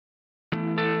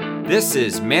This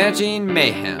is Managing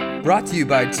Mayhem. Brought to you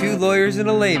by two lawyers and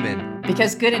a layman.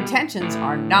 Because good intentions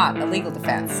are not a legal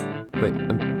defense. Wait,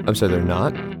 I'm sorry, they're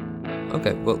not?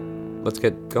 Okay, well, let's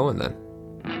get going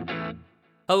then.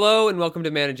 Hello and welcome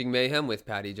to Managing Mayhem with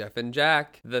Patty, Jeff, and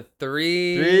Jack, the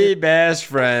three best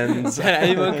friends that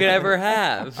anyone could ever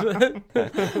have.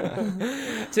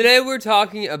 Today we're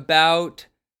talking about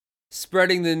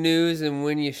spreading the news and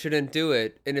when you shouldn't do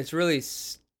it, and it's really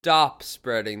stop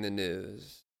spreading the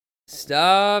news.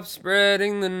 Stop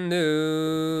spreading the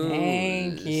news.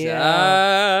 Thank you.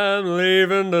 I'm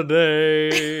leaving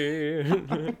today.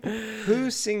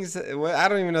 Who sings that? Well, I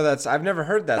don't even know that's. I've never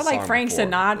heard that song like Frank before.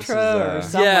 Sinatra or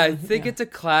something. Yeah, I think it's a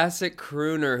classic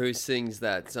crooner who sings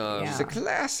that song. Yeah. It's a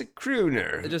classic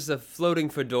crooner. Just a floating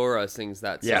fedora sings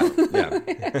that Yeah, song. yeah.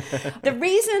 The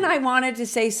reason I wanted to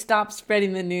say stop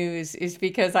spreading the news is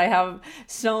because I have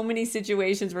so many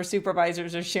situations where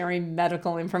supervisors are sharing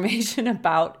medical information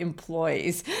about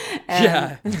employees.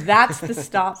 And that's the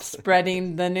stop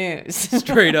spreading the news.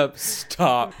 Straight up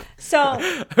stop. So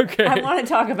Okay. I want to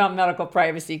talk about medical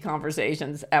privacy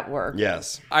conversations at work.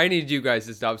 Yes. I need you guys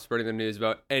to stop spreading the news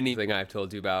about anything I've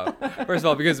told you about. First of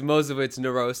all, because most of it's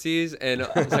neuroses, and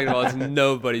second of all, it's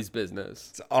nobody's business.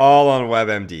 It's all on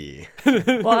WebMD.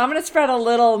 Well, I'm going to spread a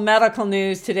little medical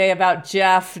news today about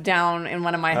Jeff down in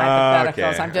one of my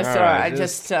hypotheticals. Okay. I'm just, All right.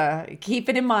 just keep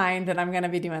it in mind that I'm going to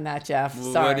be doing that, Jeff.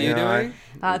 Sorry. What are you doing?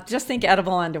 Just think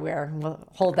edible underwear. We'll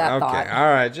hold that Okay. thought. All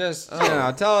right. Just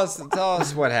tell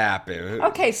us what happened.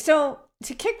 Okay, so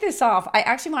to kick this off, I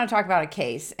actually want to talk about a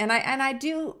case, and I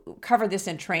do cover this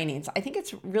in trainings. I think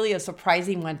it's really a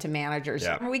surprising one to managers.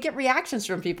 Yeah. We get reactions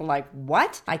from people like,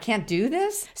 what? I can't do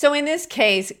this? So in this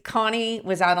case, Connie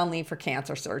was out on leave for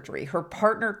cancer surgery. Her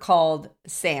partner called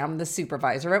Sam, the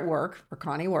supervisor at work, where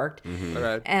Connie worked,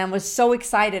 Okay. and was so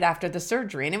excited after the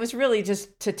surgery. And it was really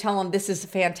just to tell him this is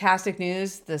fantastic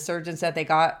news. The surgeon said they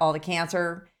got all the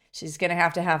cancer. She's going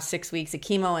to have 6 weeks of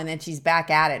chemo, and then she's back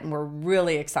at it, and we're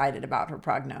really excited about her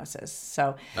prognosis.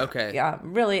 So, Okay. yeah,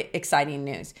 really exciting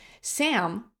news.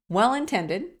 Sam,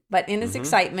 well-intended, but in his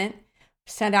excitement,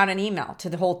 sent out an email to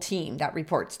the whole team that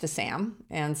reports to Sam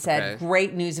and said,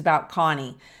 great news about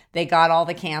Connie. They got all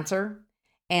the cancer,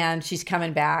 and she's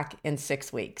coming back in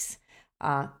 6 weeks.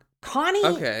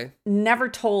 Connie never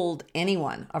told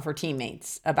anyone of her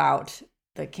teammates about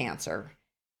the cancer.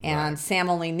 And Sam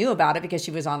only knew about it because she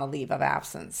was on a leave of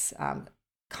absence.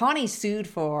 Connie sued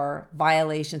for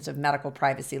violations of medical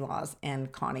privacy laws,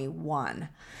 and Connie won.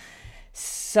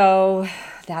 So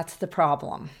that's the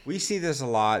problem. We see this a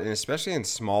lot, and especially in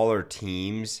smaller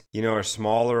teams, or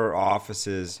smaller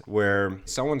offices where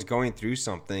someone's going through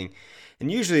something,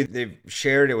 and usually they've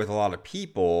shared it with a lot of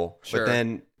people, but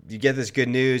then you get this good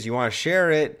news, you want to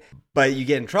share it, but you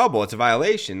get in trouble. It's a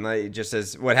violation, like just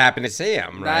as what happened to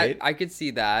Sam, right? I could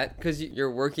see that because you're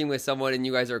working with someone and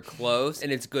you guys are close and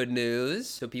it's good news.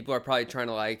 So people are probably trying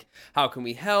to how can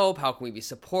we help? How can we be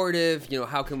supportive?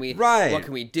 How can we, what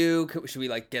can we do? Should we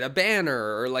get a banner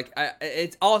or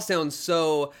it all sounds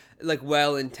so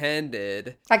well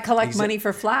intended. I collect money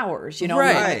for flowers,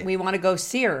 Right. We want to go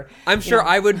see her. I'm sure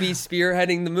I would be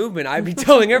spearheading the movement. I'd be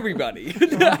telling everybody.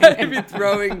 I'd be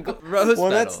throwing rose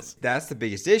petals. That's the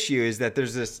biggest issue is that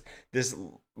there's this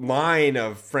line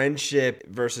of friendship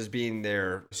versus being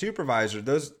their supervisor.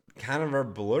 Those kind of are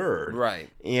blurred.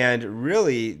 Right. And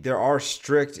really there are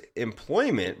strict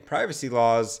employment privacy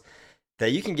laws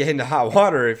that you can get into hot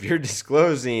water if you're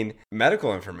disclosing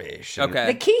medical information. Okay.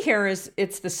 The key here is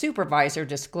it's the supervisor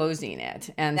disclosing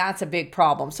it, and that's a big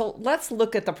problem. So let's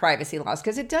look at the privacy laws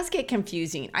because it does get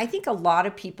confusing. I think a lot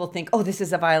of people think, oh, this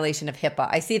is a violation of HIPAA.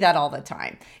 I see that all the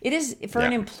time. It is, for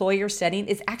an employer setting,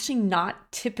 it's actually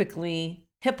not typically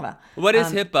HIPAA. What is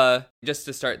HIPAA, just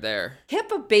to start there?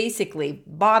 HIPAA basically,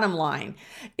 bottom line,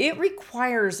 it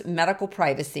requires medical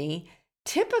privacy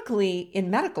typically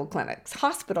in medical clinics,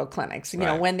 hospital clinics,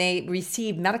 when they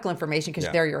receive medical information because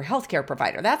they're your healthcare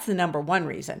provider. That's the number one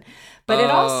reason. But it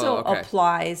also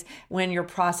applies when you're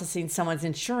processing someone's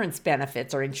insurance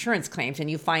benefits or insurance claims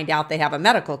and you find out they have a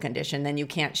medical condition, then you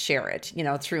can't share it,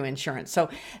 through insurance. So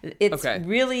it's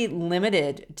really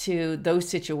limited to those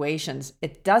situations.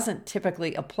 It doesn't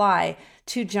typically apply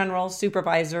to general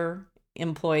supervisor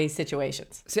employee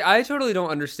situations. See, I totally don't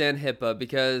understand HIPAA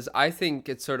because I think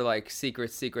it's sort of like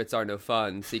secrets are no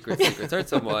fun. Secrets hurt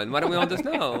someone. Why don't we all just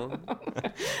know?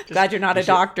 Glad you're not a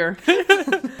doctor.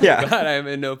 Yeah. God, I'm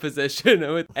in no position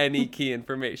with any key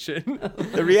information.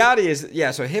 The reality is,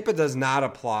 so HIPAA does not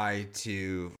apply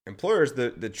to employers.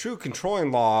 The true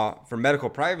controlling law for medical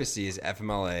privacy is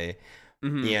FMLA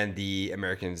and the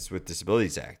Americans with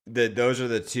Disabilities Act. Those are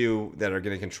the two that are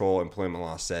going to control employment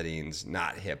law settings,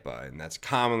 not HIPAA, and that's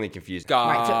commonly confused.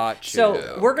 Gotcha.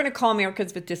 So we're going to call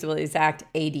Americans with Disabilities Act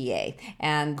ADA.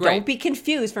 And don't be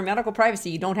confused. For medical privacy,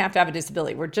 you don't have to have a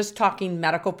disability. We're just talking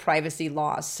medical privacy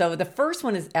laws. So the first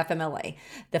one is FMLA,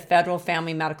 the Federal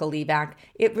Family Medical Leave Act.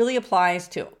 It really applies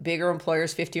to bigger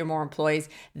employers, 50 or more employees.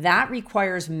 That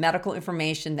requires medical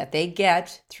information that they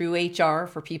get through HR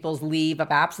for people's leave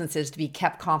of absences to be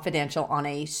kept confidential on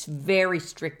a very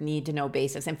strict need-to-know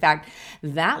basis. In fact,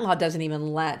 that law doesn't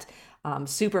even let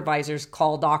supervisors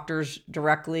call doctors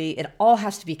directly. It all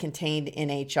has to be contained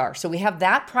in HR. So we have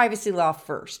that privacy law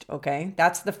first, okay?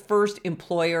 That's the first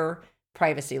employer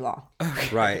privacy law.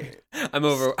 Okay. Right. I'm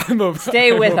over.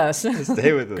 Stay with us.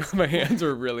 Stay with us. My hands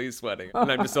are really sweating,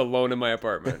 and I'm just alone in my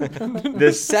apartment.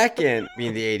 The second,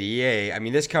 being the ADA, I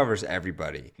mean, this covers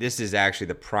everybody. This is actually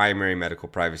the primary medical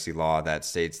privacy law that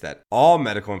states that all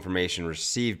medical information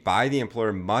received by the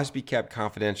employer must be kept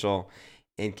confidential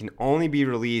and can only be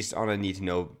released on a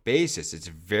need-to-know basis. It's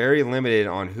very limited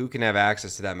on who can have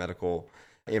access to that medical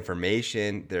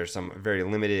information. There's some very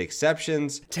limited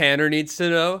exceptions. Tanner needs to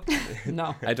know.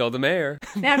 No. I told the mayor.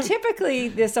 Now, typically,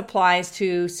 this applies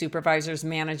to supervisors,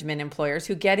 management, employers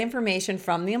who get information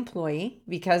from the employee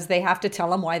because they have to tell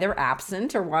them why they're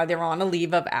absent or why they're on a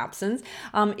leave of absence.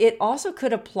 It also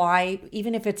could apply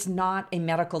even if it's not a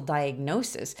medical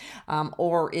diagnosis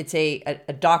or it's a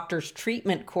doctor's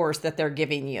treatment course that they're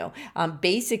giving you.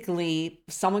 Basically,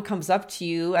 someone comes up to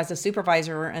you as a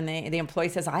supervisor and the employee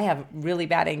says, I have really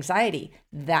bad anxiety.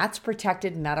 That's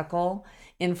protected medical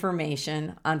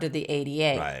information under the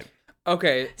ADA. Right.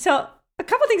 Okay. So a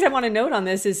couple things I want to note on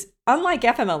this is, unlike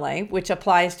FMLA, which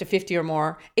applies to 50 or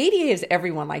more, ADA is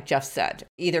everyone, like Jeff said.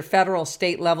 Either federal,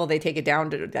 state level, they take it down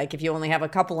to like if you only have a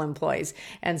couple employees.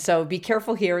 And so be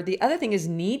careful here. The other thing is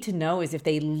need to know is if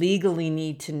they legally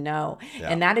need to know. Yeah.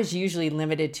 And that is usually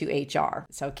limited to HR.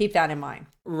 So keep that in mind.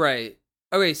 Right.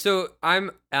 Okay, so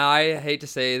I hate to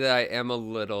say that I am a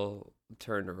little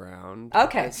turned around.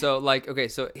 Okay. So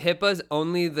HIPAA's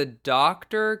only the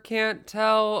doctor can't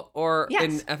tell, or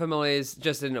in FMLA's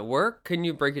just in work? Can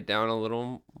you break it down a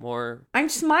little more? I'm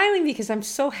smiling because I'm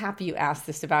so happy you asked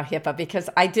this about HIPAA because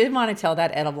I did want to tell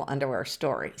that edible underwear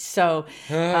story. So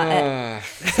HIPAA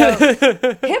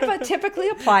typically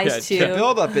applies to... The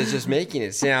buildup is just making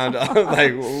it sound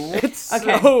like... It's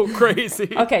so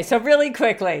crazy. Okay, so really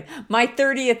quickly, my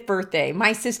 30th birthday,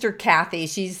 my sister Kathy,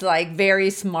 she's like very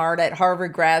smart at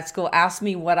Harvard grad school, asked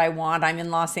me what I want. I'm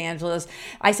in Los Angeles.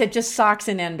 I said, just socks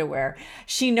and underwear.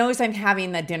 She knows I'm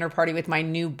having the dinner party with my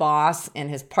new boss and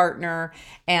his partner.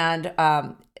 And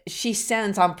she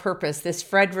sends on purpose this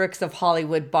Fredericks of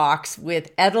Hollywood box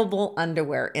with edible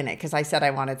underwear in it because I said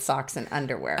I wanted socks and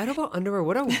underwear. Edible underwear?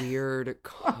 What a weird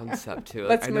concept to it.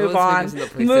 Let's move on.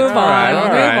 Move on. All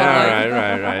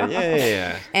right.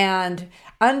 Yeah. And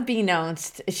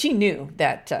unbeknownst, she knew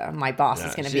that my boss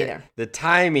is going to be there. The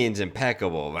timing's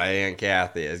impeccable by Aunt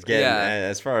Kathy.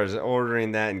 As far as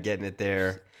ordering that and getting it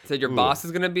there. So your boss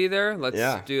is going to be there?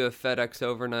 Let's do a FedEx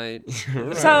overnight.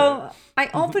 Right. So I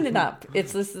open it up.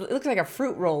 It looks like a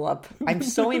fruit roll-up. I'm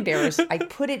so embarrassed. I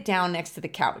put it down next to the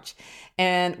couch.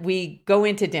 And we go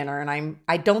into dinner, and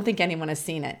I don't think anyone has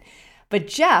seen it. But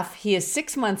Jeff, he is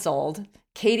 6 months old.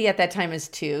 Katie at that time is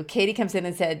 2. Katie comes in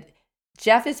and said,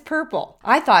 Jeff is purple.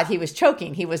 I thought he was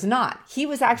choking. He was not. He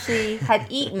was actually had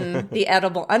eaten the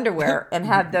edible underwear and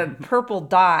had the purple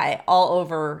dye all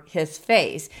over his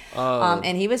face.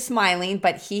 And he was smiling,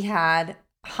 but he had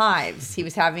hives. He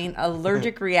was having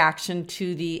allergic reaction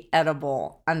to the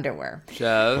edible underwear.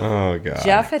 Jeff? Oh, God.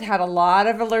 Jeff had a lot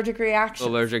of allergic reactions.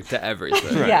 Allergic to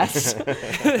everything. Yes.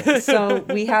 So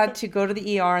we had to go to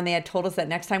the ER, and they had told us that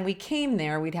next time we came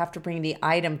there, we'd have to bring the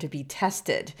item to be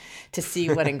tested to see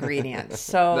what ingredients.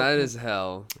 So that is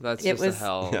hell. That's just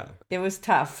hell. Yeah. It was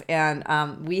tough. And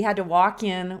we had to walk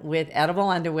in with edible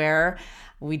underwear.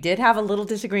 We did have a little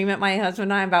disagreement, my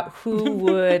husband and I, about who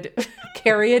would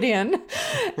carry it in.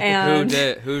 And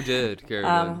Who did carry it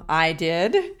in? I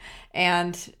did.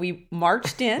 And we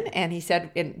marched in, and he said,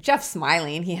 and Jeff's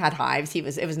smiling, he had hives.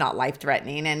 It was not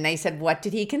life-threatening. And they said, what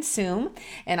did he consume?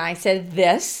 And I said,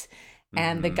 this.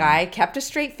 And the guy kept a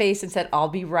straight face and said, I'll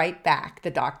be right back,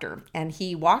 the doctor. And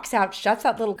he walks out, shuts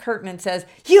that little curtain and says,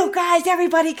 you guys,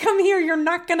 everybody come here. You're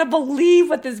not going to believe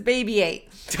what this baby ate.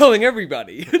 Telling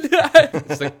everybody.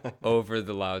 It's like over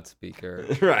the loudspeaker.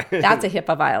 Right. That's a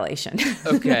HIPAA violation.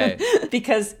 Okay.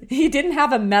 Because he didn't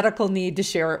have a medical need to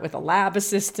share it with a lab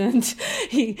assistant.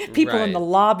 People in the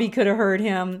lobby could have heard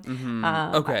him.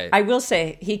 Mm-hmm. Okay. I will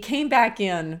say, he came back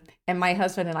in, and my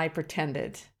husband and I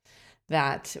pretended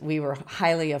that we were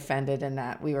highly offended and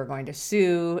that we were going to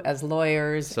sue as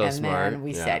lawyers. So and smart. then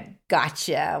we said,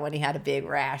 gotcha, when he had a big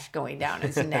rash going down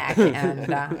his neck.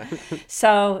 And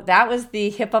so that was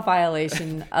the HIPAA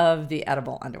violation of the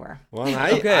edible underwear. Well,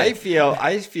 I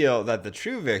feel that the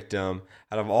true victim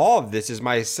out of all of this is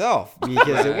myself,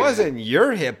 because it wasn't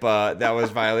your HIPAA that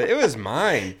was violated. It was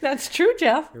mine. That's true,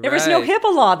 Jeff. There was no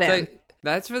HIPAA law then.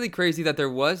 That's really crazy that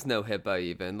there was no HIPAA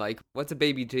even. Like, what's a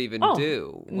baby to even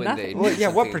do when nothing.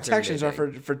 what protections are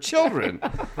for children?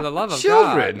 For the love of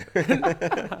children.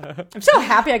 God. I'm so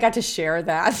happy I got to share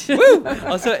that. Woo!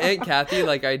 Also, Aunt Kathy,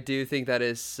 I do think that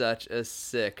is such a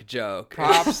sick joke.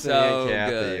 Props so to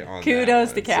Aunt good. Kathy on Kudos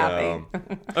that to Kathy.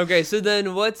 Okay, so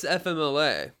then what's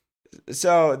FMLA?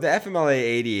 So the FMLA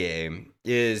ADA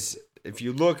is, if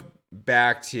you look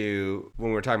back to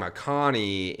when we were talking about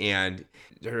Connie and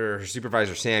her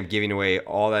supervisor Sam giving away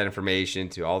all that information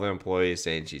to all the employees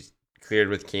saying she's cleared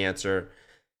with cancer,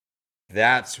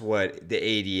 that's what the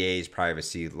ADA's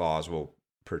privacy laws will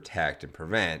protect and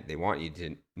prevent. They want you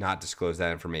to not disclose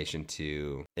that information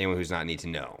to anyone who's not need to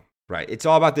know. Right. It's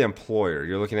all about the employer.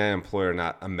 You're looking at an employer,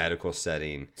 not a medical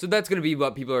setting. So that's going to be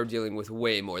what people are dealing with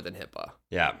way more than HIPAA.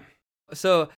 Yeah.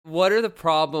 So what are the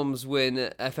problems when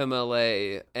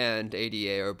FMLA and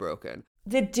ADA are broken?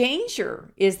 The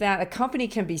danger is that a company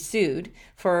can be sued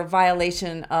for a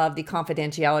violation of the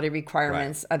confidentiality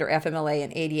requirements under FMLA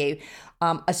and ADA.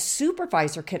 A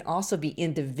supervisor can also be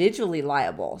individually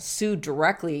liable, sued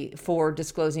directly for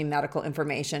disclosing medical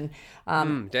information.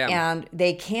 And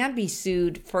they can be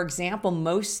sued. For example,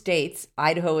 most states,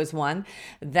 Idaho is one,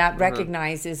 that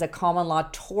recognizes a common law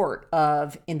tort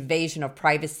of invasion of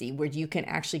privacy, where you can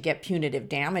actually get punitive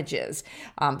damages.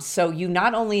 So you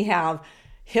not only have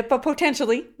HIPAA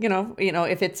potentially,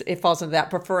 if it falls into that.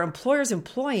 But for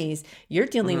employees, you're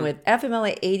dealing with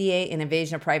FMLA, ADA, and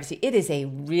invasion of privacy. It is a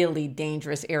really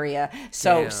dangerous area.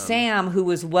 So Sam, who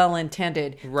was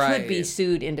well-intended, could be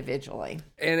sued individually.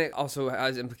 And it also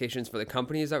has implications for the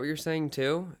company. Is that what you're saying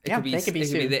too? They could be sued.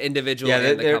 It could be the individual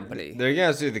and the company. They're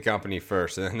gonna sue the company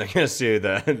first, and then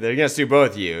they're gonna sue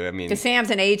both of you. I mean, because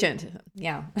Sam's an agent.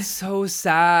 Yeah. So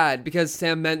sad because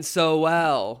Sam meant so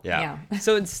well. Yeah.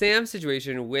 So in Sam's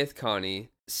situation with Connie,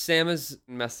 Sam is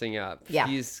messing up. Yeah.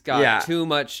 He's got too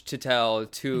much to tell,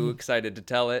 too excited to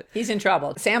tell it. He's in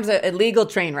trouble. Sam's a legal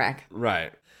train wreck.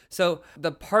 Right. So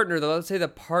let's say the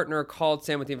partner called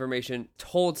Sam with the information,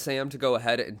 told Sam to go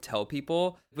ahead and tell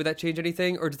people. Would that change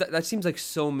anything? Or does that seems like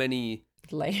so many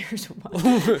layers?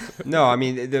 No, I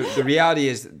mean, the reality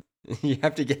is you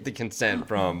have to get the consent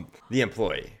from the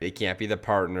employee. It can't be the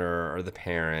partner or the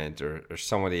parent or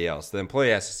somebody else. The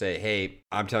employee has to say, hey,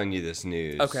 I'm telling you this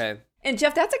news. Okay. And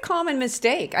Jeff, that's a common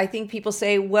mistake. I think people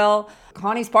say, well,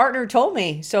 Connie's partner told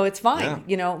me, so it's fine.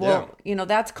 Yeah.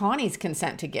 That's Connie's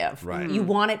consent to give. Right. You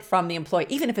want it from the employee.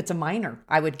 Even if it's a minor,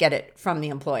 I would get it from the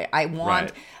employee.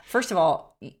 First of all,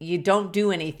 you don't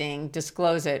do anything,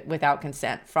 disclose it without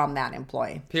consent from that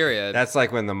employee. Period. That's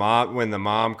like when the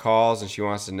mom calls and she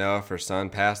wants to know if her son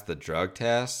passed the drug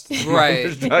test.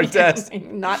 Right. Drug test.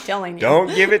 Not telling you.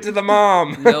 Don't give it to the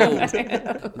mom. No,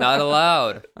 not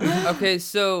allowed. Okay,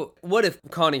 so what if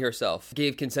Connie herself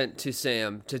gave consent to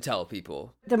Sam to tell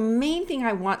people? The main thing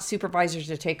I want supervisors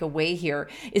to take away here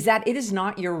is that it is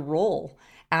not your role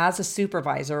as a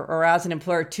supervisor or as an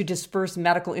employer to disperse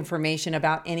medical information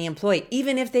about any employee.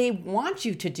 Even if they want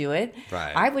you to do it,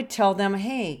 right. I would tell them,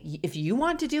 hey, if you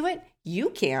want to do it, you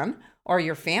can, or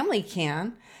your family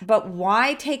can. But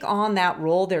why take on that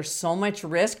role? There's so much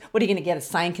risk. What are you going to get, a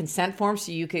signed consent form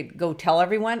so you could go tell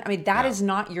everyone? I mean, that is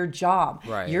not your job.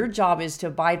 Right. Your job is to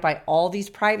abide by all these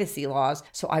privacy laws.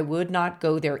 So I would not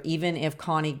go there even if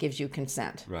Connie gives you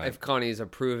consent. Right. If Connie's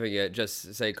approving it,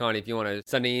 just say, Connie, if you want to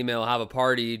send an email, have a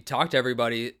party, talk to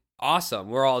everybody, awesome.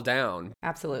 We're all down.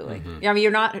 Absolutely. Mm-hmm. I mean,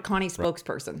 you're not Connie's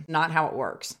spokesperson. Not how it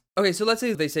works. Okay, so let's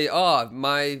say they say, oh,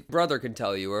 my brother can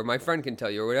tell you or my friend can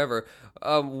tell you or whatever.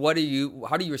 How do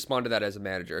you respond to that as a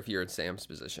manager if you're in Sam's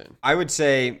position? I would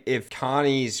say if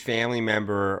Connie's family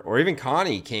member or even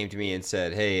Connie came to me and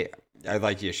said, hey, I'd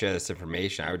like you to share this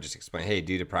information, I would just explain, hey,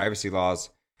 due to privacy laws,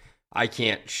 I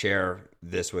can't share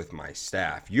this with my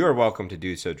staff. You're welcome to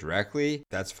do so directly.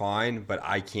 That's fine, but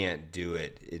I can't do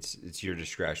it. It's your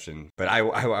discretion, but I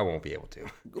won't be able to.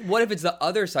 What if it's the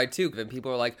other side too? And people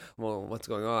are like, well, what's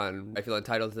going on? I feel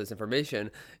entitled to this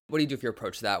information. What do you do if you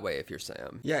approach that way if you're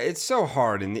Sam? Yeah, it's so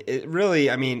hard. And it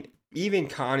really, I mean, even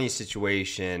Connie's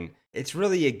situation, it's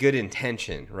really a good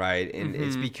intention, right? And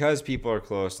it's because people are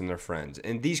close and they're friends.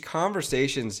 And these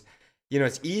conversations,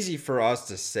 it's easy for us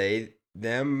to say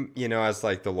them, as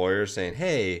like the lawyer saying,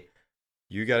 hey,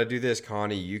 you got to do this,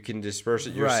 Connie, you can disperse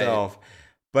it yourself. Right.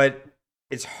 But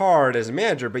it's hard as a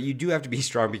manager, but you do have to be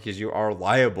strong because you are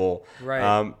liable.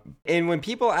 Right. And when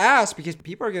people ask, because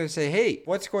people are going to say, hey,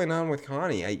 what's going on with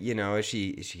Connie? Is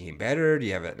she getting better? Do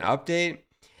you have an update?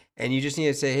 And you just need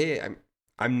to say, hey,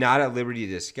 I'm not at liberty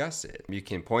to discuss it. You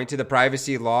can point to the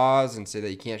privacy laws and say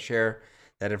that you can't share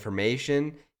that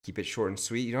information. Keep it short and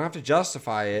sweet. You don't have to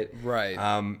justify it. Right.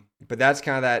 But that's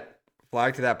kind of that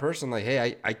flag to that person, like,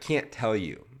 hey, I can't tell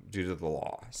you due to the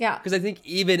laws. Yeah. Because I think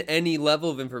even any level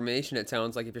of information, it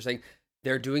sounds like if you're saying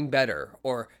they're doing better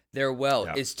or they're well,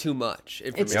 is too much.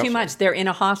 It's too much. They're in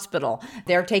a hospital.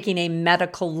 They're taking a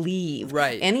medical leave.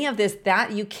 Right. Any of this,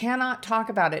 that you cannot talk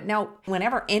about it. Now,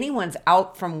 whenever anyone's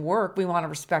out from work, we want to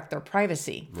respect their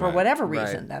privacy for whatever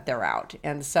reason that they're out.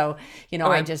 And so,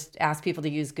 I just ask people to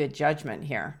use good judgment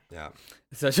here. Yeah.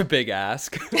 Such a big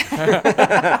ask.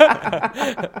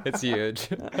 It's huge.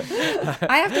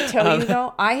 I have to tell you,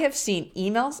 though, I have seen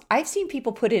emails. I've seen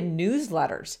people put in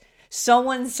newsletters.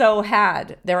 So-and-so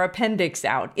had their appendix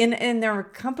out in their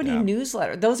company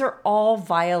newsletter. Those are all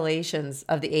violations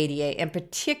of the ADA, and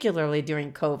particularly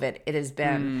during COVID, it has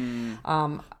been.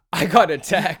 I got a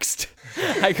text.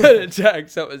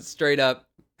 That was straight up.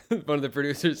 One of the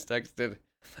producers texted,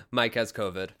 Mike has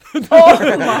COVID.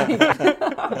 Oh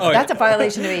my! That's a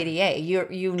violation of ADA.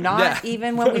 You not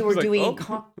even when we were doing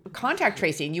contact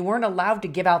tracing, you weren't allowed to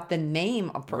give out the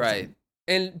name of person. Right.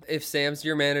 And if Sam's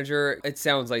your manager, it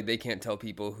sounds like they can't tell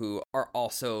people who are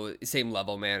also same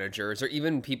level managers, or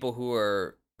even people who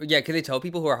are. Yeah, can they tell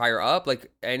people who are higher up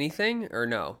like anything or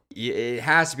no? It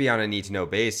has to be on a need to know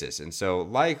basis, and so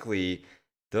likely.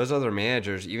 Those other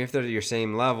managers, even if they're your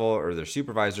same level or they're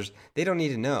supervisors, they don't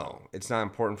need to know. It's not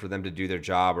important for them to do their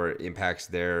job or it impacts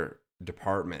their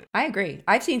department. I agree.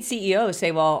 I've seen CEOs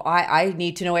say, well, I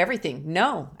need to know everything.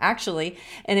 No, actually.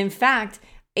 And in fact,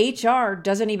 HR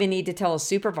doesn't even need to tell a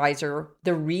supervisor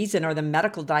the reason or the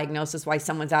medical diagnosis why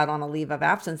someone's out on a leave of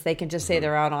absence. They can just say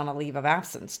they're out on a leave of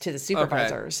absence to the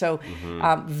supervisor. Okay. So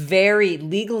very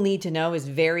legal need to know is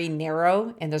very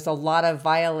narrow. And there's a lot of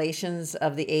violations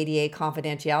of the ADA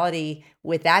confidentiality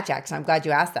with that, Jack. So I'm glad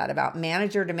you asked that about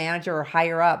manager to manager or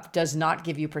higher up does not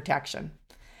give you protection.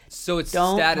 So it's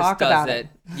Don't status talk does about it.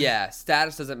 Yeah,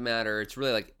 status doesn't matter. It's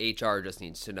really like HR just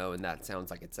needs to know. And that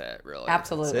sounds like it's it, really.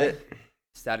 Absolutely. That's it.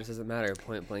 Status doesn't matter.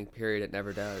 Point blank period. It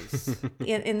never does.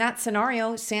 In that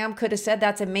scenario, Sam could have said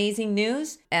that's amazing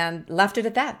news and left it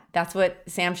at that. That's what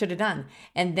Sam should have done.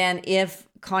 And then if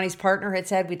Connie's partner had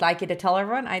said, we'd like you to tell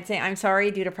everyone, I'd say, I'm sorry,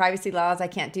 due to privacy laws, I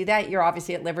can't do that. You're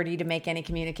obviously at liberty to make any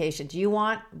communications you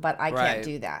want, but I can't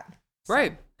do that. So.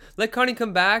 Right. Let Connie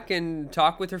come back and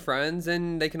talk with her friends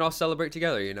and they can all celebrate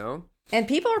together, And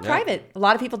people are private. A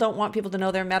lot of people don't want people to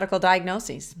know their medical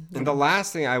diagnoses. And the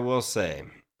last thing I will say,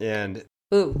 and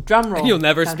ooh, drum roll. You'll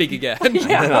never speak again. and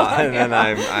then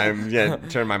I'm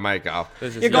turn my mic off.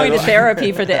 You're going to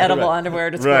therapy for the edible underwear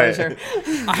disclosure.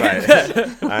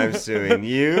 Right. I'm suing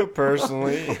you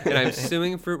personally. And I'm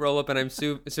suing Fruit Roll Up, and I'm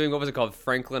suing, what was it called?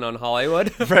 Franklin on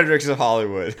Hollywood? Fredericks of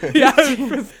Hollywood. Yeah.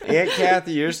 Aunt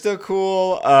Kathy, you're still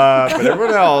cool, but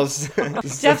everyone else.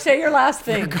 Jeff, say your last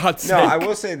thing. For God's sake. No, I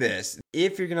will say this.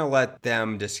 If you're going to let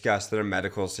them discuss their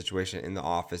medical situation in the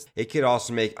office, it could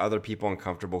also make other people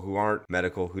uncomfortable who aren't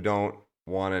medical, who don't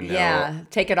want to know. Yeah,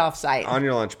 take it off site. On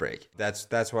your lunch break. That's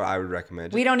what I would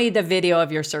recommend. We don't need the video of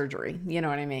your surgery. You know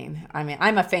what I mean?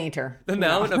 I'm a fainter. The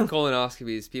amount of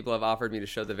colonoscopies people have offered me to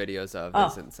show the videos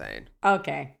of is insane.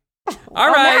 Okay.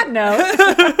 All right. On that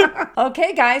note.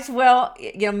 Okay, guys. Well,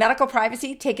 medical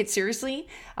privacy, take it seriously.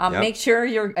 Make sure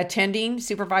you're attending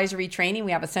supervisory training.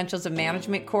 We have Essentials of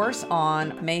Management course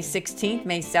on May 16th,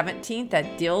 May 17th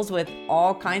that deals with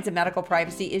all kinds of medical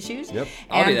privacy issues. Yep.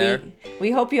 I'll be there. We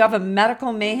hope you have a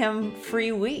medical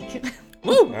mayhem-free week.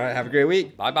 Woo! All right. Have a great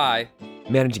week. Bye-bye.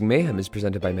 Managing Mayhem is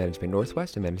presented by Management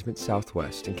Northwest and Management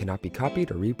Southwest and cannot be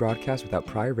copied or rebroadcast without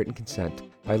prior written consent.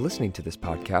 By listening to this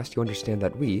podcast, you understand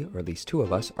that we, or at least two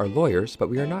of us, are lawyers, but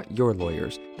we are not your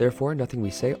lawyers. Therefore, nothing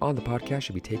we say on the podcast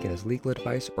should be taken as legal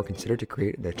advice or considered to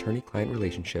create an attorney-client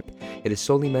relationship. It is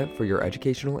solely meant for your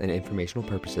educational and informational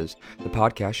purposes. The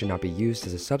podcast should not be used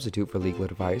as a substitute for legal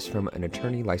advice from an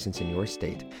attorney licensed in your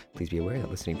state. Please be aware that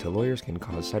listening to lawyers can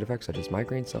cause side effects such as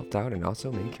migraine, self-doubt, and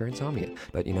also may cure insomnia.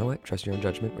 But you know what? Trust your own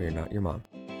judgment or you're not your mom.